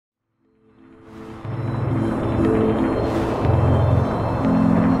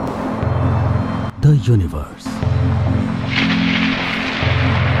The universe.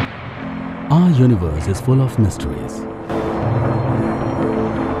 Our universe is full of mysteries.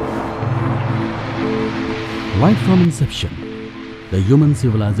 Right from inception, the human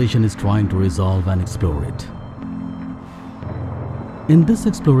civilization is trying to resolve and explore it. In this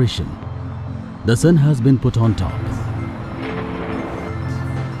exploration, the sun has been put on top.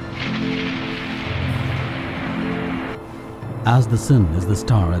 As the sun is the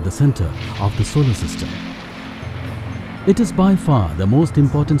star at the center of the solar system, it is by far the most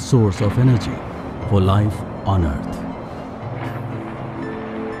important source of energy for life on Earth.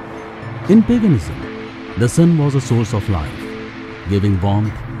 In paganism, the sun was a source of life, giving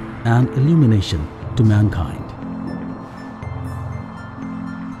warmth and illumination to mankind.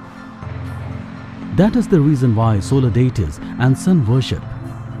 That is the reason why solar deities and sun worship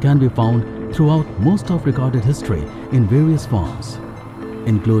can be found throughout most of recorded history in various forms,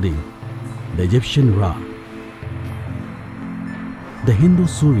 including the Egyptian Ra, the Hindu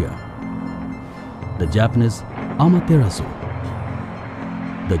Surya, the Japanese Amaterasu,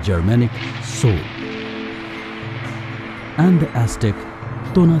 the Germanic Sol, and the Aztec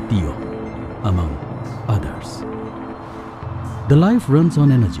Tonatiuh, among others. The life runs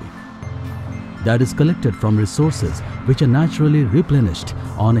on energy that is collected from resources which are naturally replenished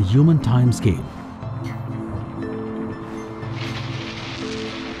on a human time scale.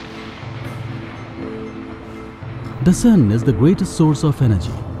 The sun is the greatest source of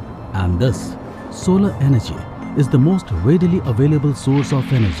energy, and thus solar energy is the most readily available source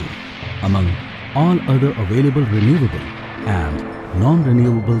of energy among all other available renewable and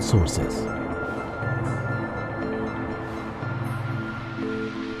non-renewable sources.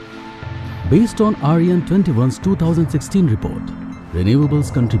 Based on Aryan 21's 2016 report,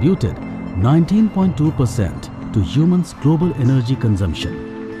 renewables contributed 19.2% to humans' global energy consumption.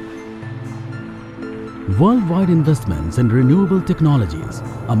 Worldwide investments in renewable technologies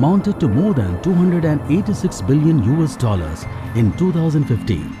amounted to more than $286 billion in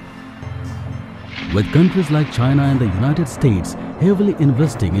 2015, with countries like China and the United States heavily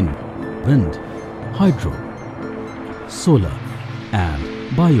investing in wind, hydro, solar, and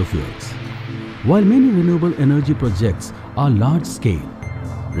biofuels. While many renewable energy projects are large-scale,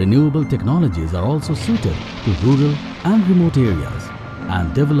 renewable technologies are also suited to rural and remote areas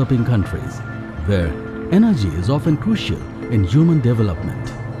and developing countries, where energy is often crucial in human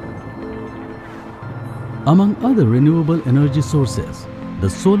development. Among other renewable energy sources, the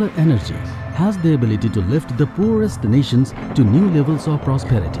solar energy has the ability to lift the poorest nations to new levels of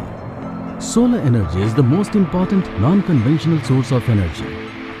prosperity. Solar energy is the most important non-conventional source of energy,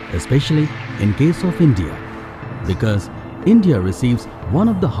 especially in case of India, because India receives one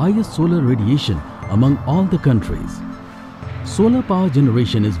of the highest solar radiation among all the countries. Solar power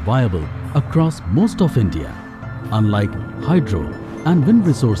generation is viable across most of India, unlike hydro and wind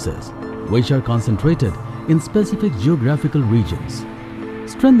resources, which are concentrated in specific geographical regions.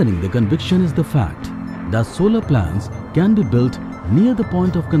 Strengthening the conviction is the fact that solar plants can be built near the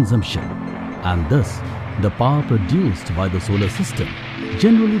point of consumption, and thus the power produced by the solar system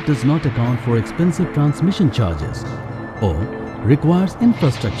generally does not account for expensive transmission charges or requires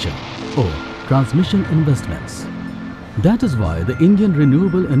infrastructure or transmission investments. That is why the Indian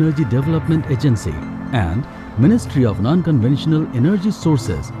Renewable Energy Development Agency and Ministry of Non-Conventional Energy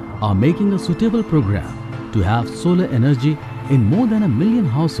Sources are making a suitable program to have solar energy in more than 1 million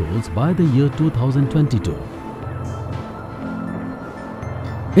households by the year 2022.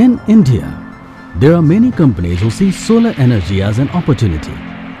 In India, there are many companies who see solar energy as an opportunity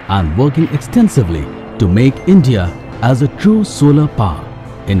and working extensively to make India as a true solar power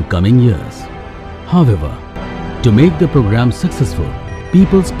in coming years. However, to make the program successful,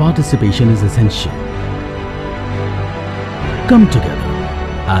 people's participation is essential. Come together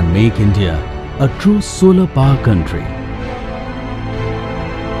and make India a true solar power country.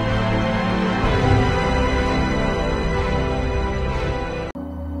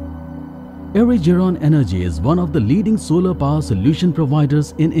 Erigeron Energy is one of the leading solar power solution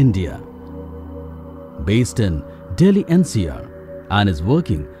providers in India, based in Delhi NCR, and is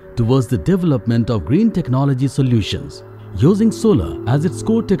working towards the development of green technology solutions using solar as its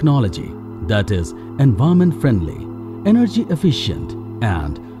core technology that is environment-friendly, energy-efficient,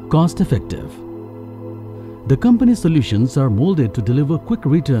 and cost-effective. The company's solutions are molded to deliver quick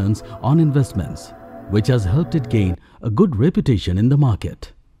returns on investments, which has helped it gain a good reputation in the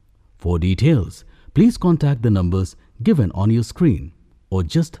market. For details, please contact the numbers given on your screen or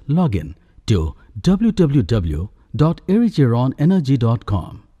just log in to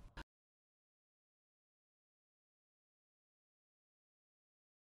www.erigeronenergy.com.